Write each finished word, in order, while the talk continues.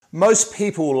Most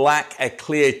people lack a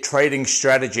clear trading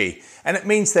strategy, and it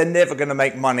means they're never going to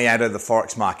make money out of the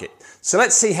Forex market. So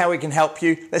let's see how we can help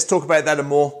you. Let's talk about that and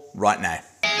more right now.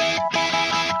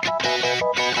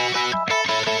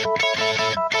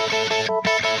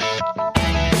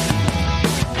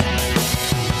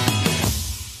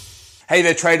 Hey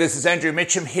there traders, it's Andrew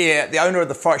Mitchum here, the owner of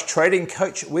the Forex Trading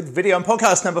Coach with video and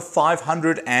podcast number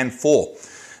 504.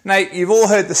 Now, you've all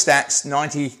heard the stats,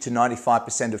 90 to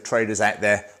 95% of traders out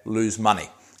there lose money.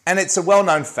 And it's a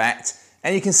well-known fact,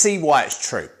 and you can see why it's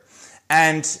true.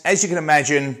 And as you can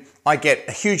imagine, I get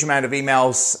a huge amount of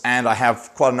emails and I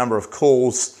have quite a number of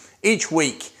calls each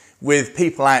week with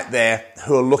people out there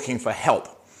who are looking for help.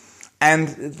 And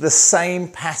the same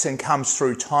pattern comes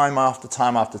through time after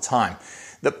time after time.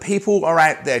 That people are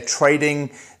out there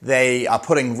trading, they are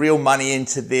putting real money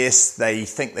into this, they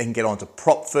think they can get onto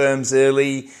prop firms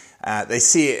early, they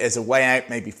see it as a way out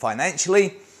maybe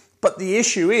financially, but the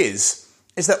issue is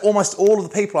that almost all of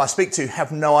the people I speak to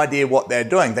have no idea what they're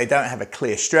doing. They don't have a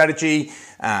clear strategy,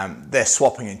 they're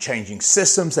swapping and changing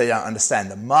systems, they don't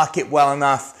understand the market well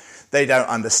enough, they don't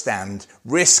understand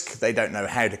risk, they don't know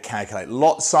how to calculate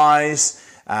lot size,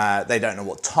 they don't know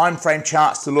what time frame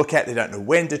charts to look at, they don't know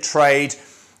when to trade.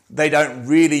 They don't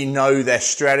really know their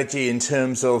strategy in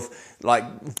terms of like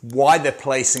why they're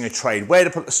placing a trade, where to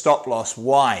put the stop loss,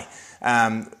 why.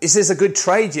 Is this a good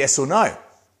trade, yes or no?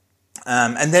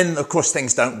 And then, of course,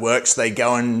 things don't work, so they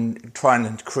go and try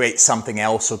and create something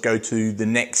else or go to the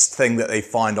next thing that they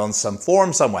find on some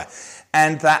forum somewhere.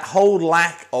 And that whole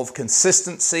lack of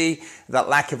consistency, that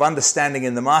lack of understanding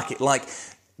in the market, like,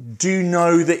 do you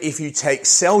know that if you take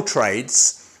sell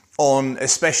trades on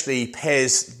especially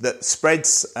pairs that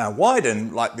spreads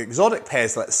widen, like the exotic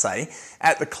pairs, let's say,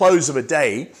 at the close of a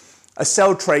day, a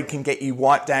sell trade can get you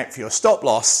wiped out for your stop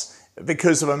loss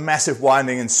because of a massive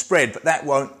widening in spread, but that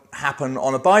won't happen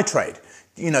on a buy trade.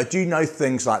 You know, do you know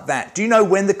things like that? Do you know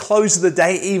when the close of the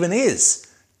day even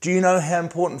is? Do you know how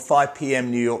important 5 p.m.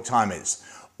 New York time is?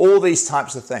 All these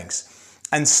types of things.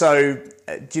 And so,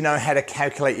 do you know how to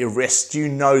calculate your risk? Do you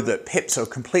know that pips are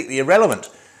completely irrelevant?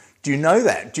 Do you know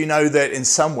that? Do you know that in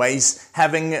some ways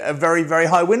having a very, very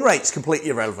high win rate is completely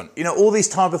irrelevant? You know, all these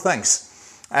type of things.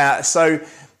 So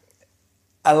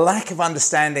a lack of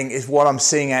understanding is what I'm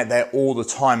seeing out there all the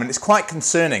time. And it's quite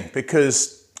concerning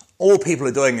because all people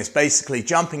are doing is basically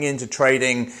jumping into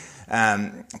trading,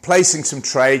 placing some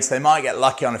trades. They might get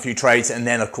lucky on a few trades and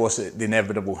then, of course, the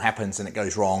inevitable happens and it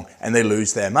goes wrong and they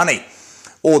lose their money.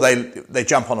 Or they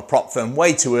jump on a prop firm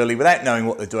way too early without knowing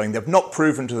what they're doing. They've not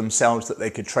proven to themselves that they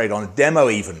could trade on a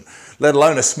demo even, let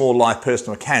alone a small live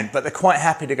personal account. But they're quite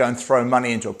happy to go and throw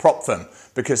money into a prop firm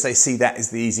because they see that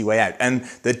as the easy way out. And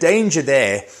the danger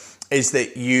there is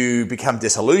that you become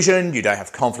disillusioned, you don't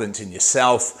have confidence in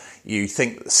yourself, you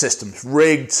think that the system's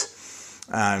rigged,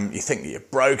 you think that your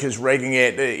broker's rigging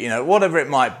it, you know, whatever it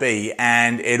might be,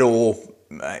 and it all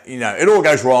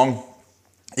goes wrong,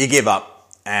 you give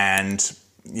up, and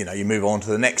you know, you move on to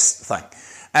the next thing.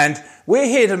 And we're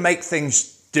here to make things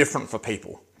different for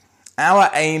people.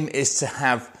 Our aim is to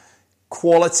have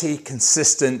quality,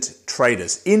 consistent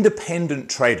traders, independent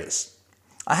traders.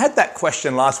 I had that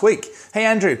question last week. Hey,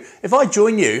 Andrew, if I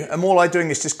join you and all I'm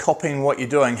doing is just copying what you're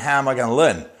doing, how am I going to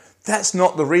learn? That's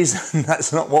not the reason.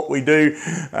 That's not what we do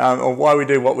or why we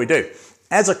do what we do.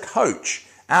 As a coach,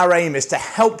 our aim is to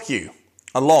help you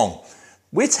along.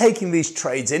 We're taking these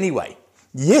trades anyway.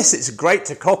 Yes, it's great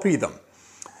to copy them.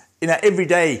 You know, every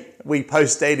day we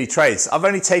post daily trades. I've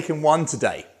only taken one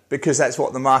today because that's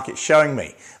what the market's showing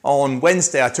me. On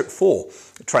Wednesday, I took 4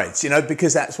 trades, you know,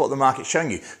 because that's what the market's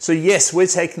showing you. So yes, we're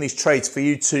taking these trades for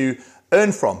you to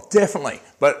earn from, definitely,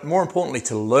 but more importantly,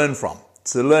 to learn from,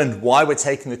 to learn why we're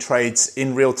taking the trades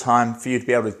in real time for you to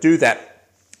be able to do that,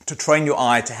 to train your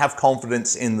eye, to have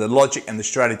confidence in the logic and the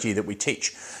strategy that we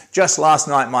teach. Just last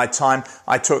night, my time,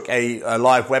 I took a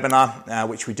live webinar,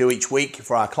 which we do each week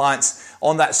for our clients.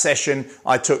 On that session,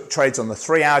 I took trades on the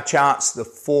 3-hour charts, the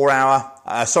 4-hour,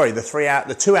 the 3-hour,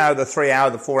 the 2-hour, the 3-hour,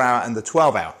 the 4-hour, and the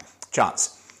 12-hour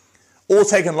charts. All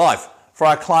taken live for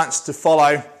our clients to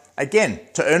follow, again,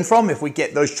 to earn from if we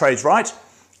get those trades right,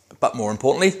 but more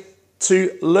importantly,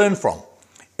 to learn from.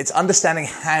 It's understanding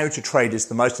how to trade is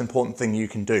the most important thing you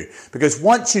can do. Because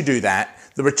once you do that,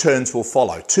 the returns will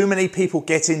follow. Too many people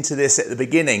get into this at the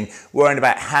beginning worrying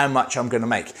about how much I'm going to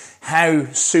make. How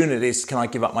soon it is can I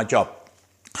give up my job?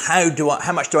 How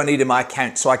much do I need in my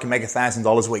account so I can make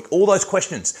 $1,000 a week? All those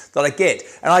questions that I get.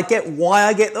 And I get why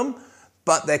I get them,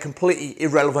 but they're completely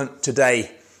irrelevant today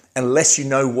unless you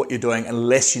know what you're doing,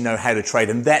 unless you know how to trade.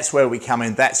 And that's where we come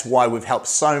in. That's why we've helped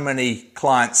so many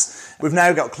clients. We've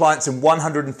now got clients in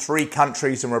 103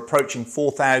 countries and we're approaching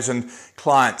 4,000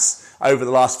 clients over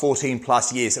the last 14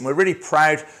 plus years. And we're really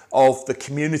proud of the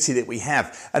community that we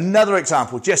have. Another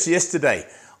example, just yesterday,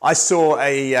 I saw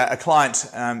a client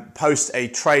post a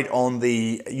trade on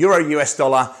the Euro US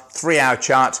dollar 3-hour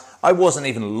chart. I wasn't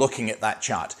even looking at that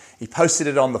chart. He posted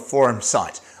it on the forum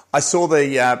site. I saw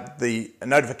the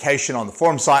notification on the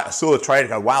forum site. I saw the trade. I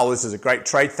go, wow, this is a great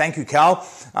trade. Thank you, Carl,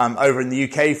 over in the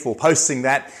UK for posting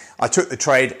that. I took the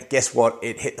trade. Guess what?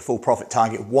 It hit the full profit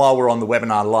target while we're on the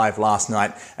webinar live last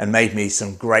night and made me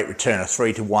some great return, a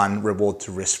 3-to-1 reward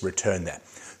to risk return there.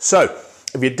 So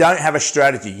if you don't have a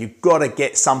strategy, you've got to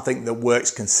get something that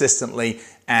works consistently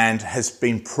and has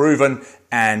been proven.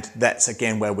 And that's,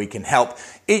 again, where we can help.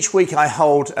 Each week I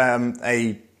hold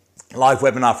a live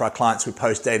webinar for our clients. We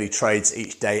post daily trades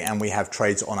each day and we have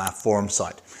trades on our forum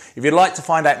site. If you'd like to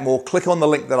find out more, click on the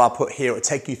link that I'll put here. It will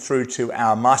take you through to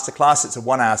our masterclass. It's a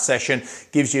 1-hour session,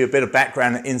 gives you a bit of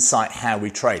background and insight how we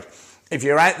trade. If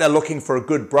you're out there looking for a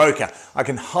good broker, I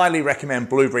can highly recommend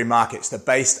Blueberry Markets. They're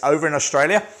based over in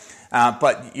Australia,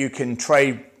 but you can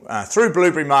trade through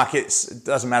Blueberry Markets. It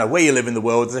doesn't matter where you live in the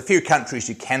world. There's a few countries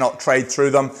you cannot trade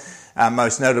through them.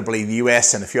 Most notably the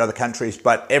US and a few other countries,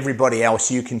 but everybody else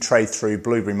you can trade through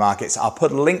Blueberry Markets. I'll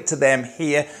put a link to them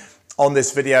here on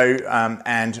this video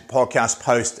and podcast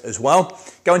post as well.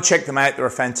 Go and check them out. They're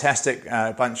a fantastic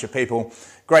bunch of people.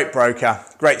 Great broker,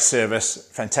 great service,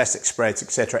 fantastic spreads,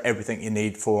 etc. Everything you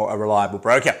need for a reliable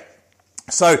broker.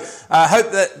 So I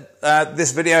hope that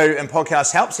this video and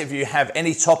podcast helps. If you have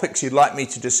any topics you'd like me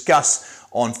to discuss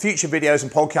on future videos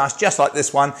and podcasts just like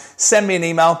this one, send me an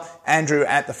email,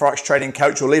 Andrew@the Forex Trading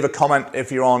Coach, or leave a comment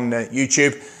if you're on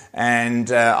YouTube,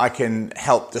 and I can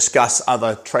help discuss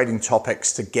other trading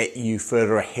topics to get you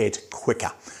further ahead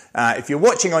quicker. If you're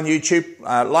watching on YouTube,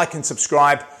 like and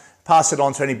subscribe, pass it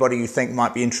on to anybody you think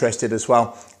might be interested as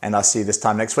well, and I'll see you this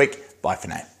time next week. Bye for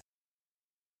now.